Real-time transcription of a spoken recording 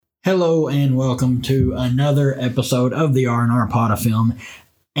Hello and welcome to another episode of the R&R Pod of Film.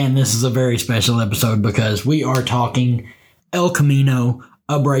 And this is a very special episode because we are talking El Camino,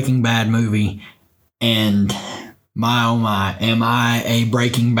 a Breaking Bad movie. And my oh my, am I a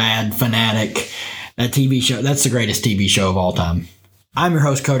Breaking Bad fanatic? That TV show, that's the greatest TV show of all time. I'm your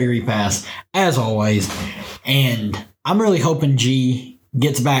host, Cody Repass, as always. And I'm really hoping G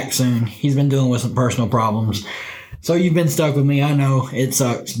gets back soon. He's been dealing with some personal problems. So you've been stuck with me. I know it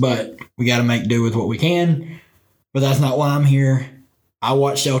sucks, but we got to make do with what we can. But that's not why I'm here. I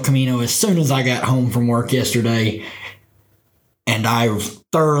watched El Camino as soon as I got home from work yesterday, and I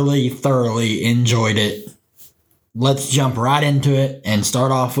thoroughly enjoyed it. Let's jump right into it and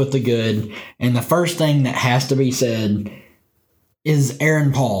start off with the good. And the first thing that has to be said is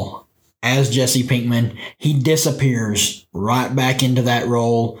Aaron Paul as Jesse Pinkman. He disappears right back into that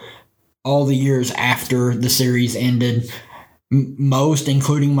role. All the years after the series ended, most,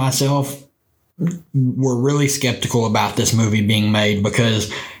 including myself, were really skeptical about this movie being made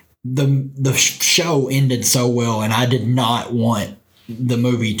because the show ended so well, and I did not want the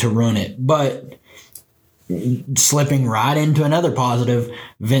movie to ruin it. But slipping right into another positive,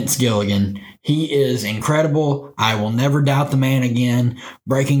 Vince Gilligan. He is incredible. I will never doubt the man again.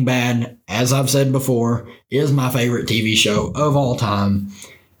 Breaking Bad, as I've said before, is my favorite TV show of all time.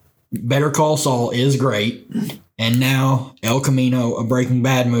 Better Call Saul is great, and now El Camino, a Breaking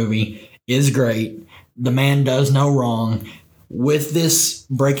Bad movie, is great. The man does no wrong. With this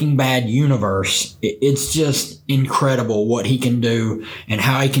Breaking Bad universe, it's just incredible what he can do and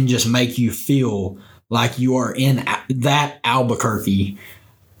how he can just make you feel like you are in that Albuquerque.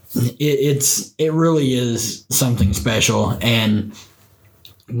 It really is something special. And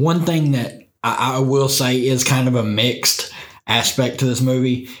one thing that I will say is kind of a mixed aspect to this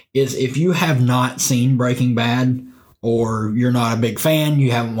movie is if you have not seen Breaking Bad or you're not a big fan,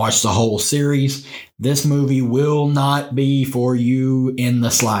 you haven't watched the whole series, this movie will not be for you in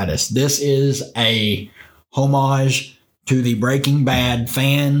the slightest. This is a homage to the Breaking Bad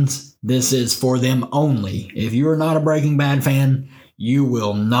fans. This is for them only. If you are not a Breaking Bad fan, you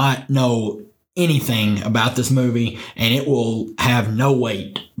will not know anything about this movie, and it will have no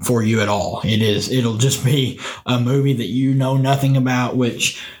weight for you at all. It'll just be a movie that you know nothing about,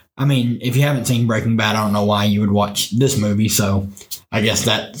 which, I mean, if you haven't seen Breaking Bad, I don't know why you would watch this movie, so I guess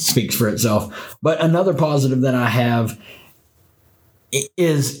that speaks for itself. But another positive that I have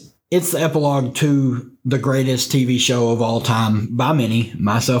is it's the epilogue to the greatest TV show of all time by many,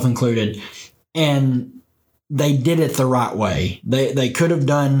 myself included, and they did it the right way. They could have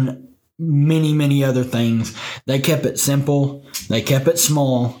done many other things. They kept it simple. They kept it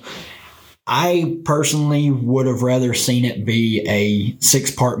small. I personally would have rather seen it be a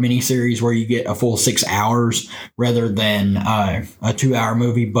 6-part miniseries where you get a full 6 hours rather than a 2-hour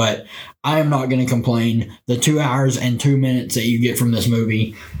movie, but I am not going to complain. The 2 hours and 2 minutes that you get from this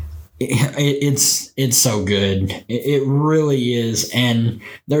movie, it's so good. It really is. And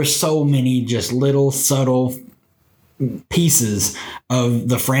there's so many just little subtle pieces of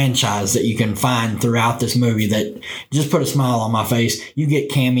the franchise that you can find throughout this movie that just put a smile on my face. You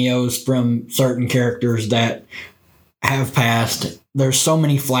get cameos from certain characters that have passed. There's so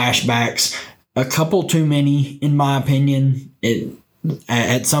many flashbacks, a couple too many in my opinion.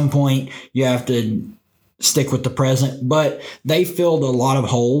 At some point you have to stick with the present, but they filled a lot of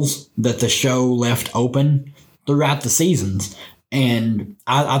holes that the show left open throughout the seasons, and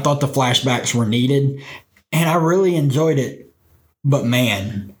I thought the flashbacks were needed. And I really enjoyed it. But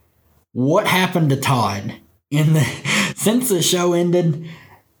man, what happened to Todd? Since the show ended,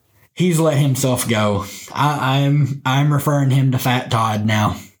 he's let himself go. I'm referring him to Fat Todd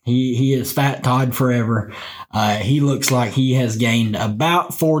now. He is Fat Todd forever. He looks like he has gained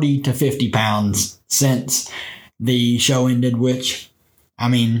about 40 to 50 pounds since the show ended, which, I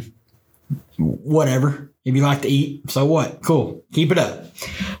mean, whatever. If you like to eat, so what? Cool. Keep it up.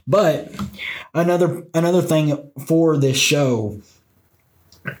 But another thing for this show,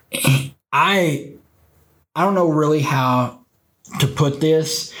 I don't know really how to put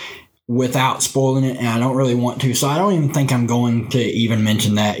this without spoiling it, and I don't really want to, so I don't even think I'm going to even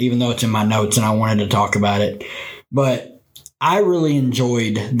mention that, even though it's in my notes and I wanted to talk about it. But I really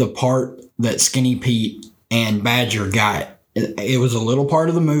enjoyed the part that Skinny Pete and Badger got. It was a little part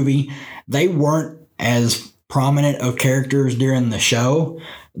of the movie. They weren't as prominent of characters during the show.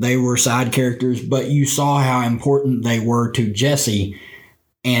 They were side characters, but you saw how important they were to Jesse,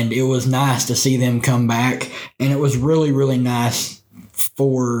 and it was nice to see them come back, and it was really nice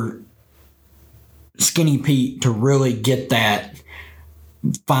for Skinny Pete to really get that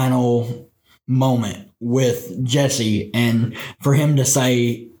final moment with Jesse, and for him to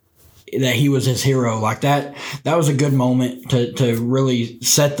say, that he was his hero. Like that was a good moment to really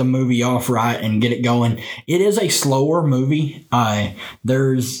set the movie off right and get it going. It is a slower movie.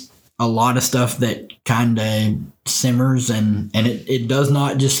 There's a lot of stuff that kind of simmers and it does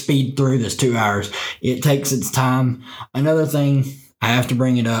not just speed through this 2 hours. It takes its time. Another thing, I have to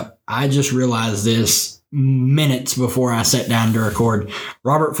bring it up. I just realized this minutes before I sat down to record.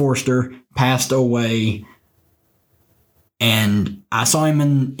 Robert Forster passed away, and I saw him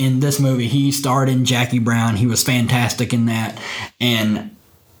in this movie. He starred in Jackie Brown. He was fantastic in that, and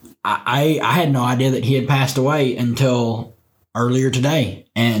I had no idea that he had passed away until earlier today,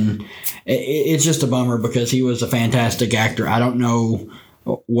 and it's just a bummer because he was a fantastic actor. I don't know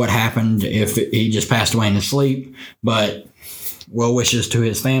what happened, if he just passed away in his sleep, but well wishes to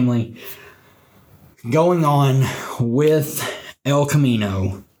his family. Going on with El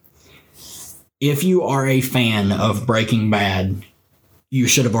Camino, if you are a fan of Breaking Bad, you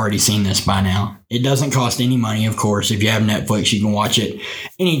should have already seen this by now. It doesn't cost any money, of course. If you have Netflix, you can watch it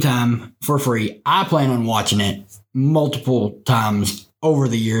anytime for free. I plan on watching it multiple times over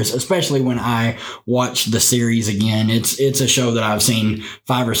the years, especially when I watch the series again. It's a show that I've seen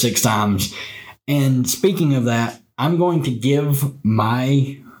 5 or 6 times. And speaking of that, I'm going to give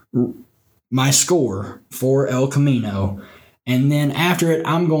my score for El Camino. And then after it,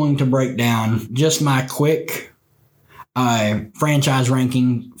 I'm going to break down just my quick franchise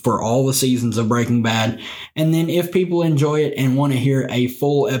ranking for all the seasons of Breaking Bad. And then if people enjoy it and want to hear a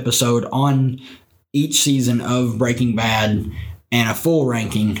full episode on each season of Breaking Bad and a full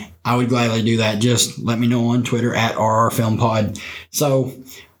ranking, I would gladly do that. Just let me know on Twitter at RRFilmPod. So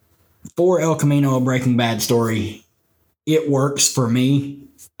for El Camino, a Breaking Bad story, it works for me.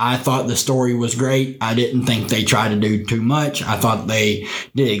 I thought the story was great. I didn't think they tried to do too much. I thought they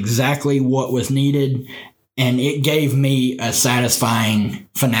did exactly what was needed. And it gave me a satisfying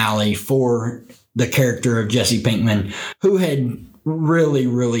finale for the character of Jesse Pinkman, who had really,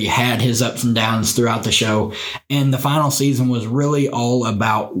 really had his ups and downs throughout the show. And the final season was really all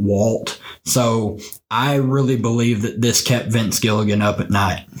about Walt. So I really believe that this kept Vince Gilligan up at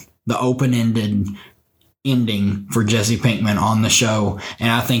night. The open-ended ending for Jesse Pinkman on the show,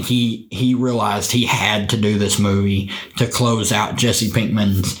 and I think he realized he had to do this movie to close out Jesse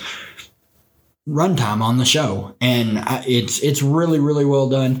Pinkman's runtime on the show, and it's really, really well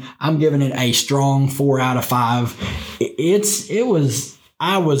done. I'm giving it a strong 4 out of 5.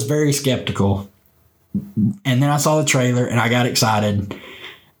 I was very skeptical, and then I saw the trailer and I got excited.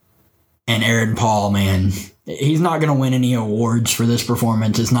 And Aaron Paul, man, he's not going to win any awards for this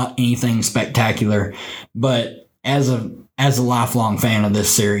performance. It's not anything spectacular, but as a lifelong fan of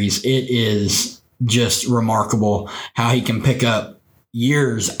this series, it is just remarkable how he can pick up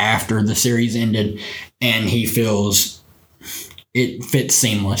years after the series ended and he feels it fits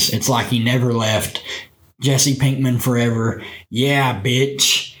seamless. It's like he never left. Jesse Pinkman forever. Yeah,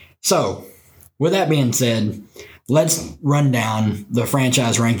 bitch. So, with that being said, let's run down the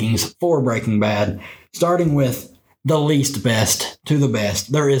franchise rankings for Breaking Bad, starting with the least best to the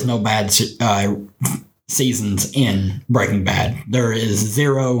best. There is no bad seasons in Breaking Bad. There is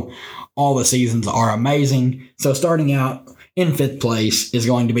 0. All the seasons are amazing. So starting out in 5th place is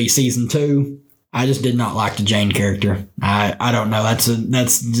going to be season 2. I just did not like the Jane character. I don't know. That's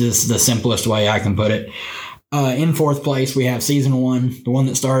just the simplest way I can put it. In 4th place, we have season 1, the one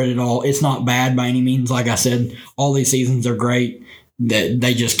that started it all. It's not bad by any means. Like I said, all these seasons are great.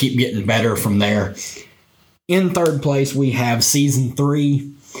 They just keep getting better from there. In 3rd place, we have season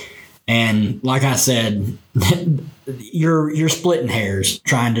 3. And like I said, you're splitting hairs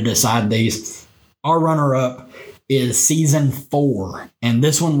trying to decide these. Our runner-up is season 4. And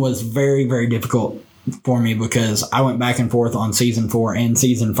this one was very, very difficult for me because I went back and forth on season 4 and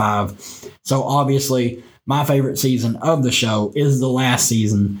season 5. So obviously, my favorite season of the show is the last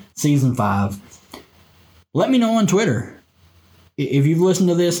season, season 5. Let me know on Twitter if you've listened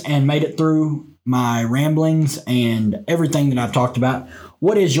to this and made it through my ramblings and everything that I've talked about.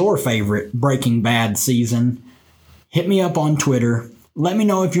 What is your favorite Breaking Bad season? Hit me up on Twitter. Let me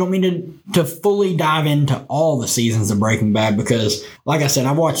know if you want me to fully dive into all the seasons of Breaking Bad because, like I said,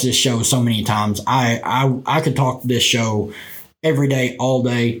 I've watched this show so many times. I could talk this show every day, all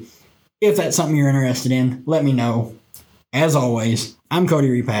day. If that's something you're interested in, let me know. As always, I'm Cody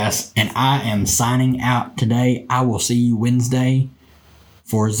Repass, and I am signing out today. I will see you Wednesday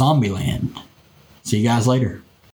for Zombieland. See you guys later.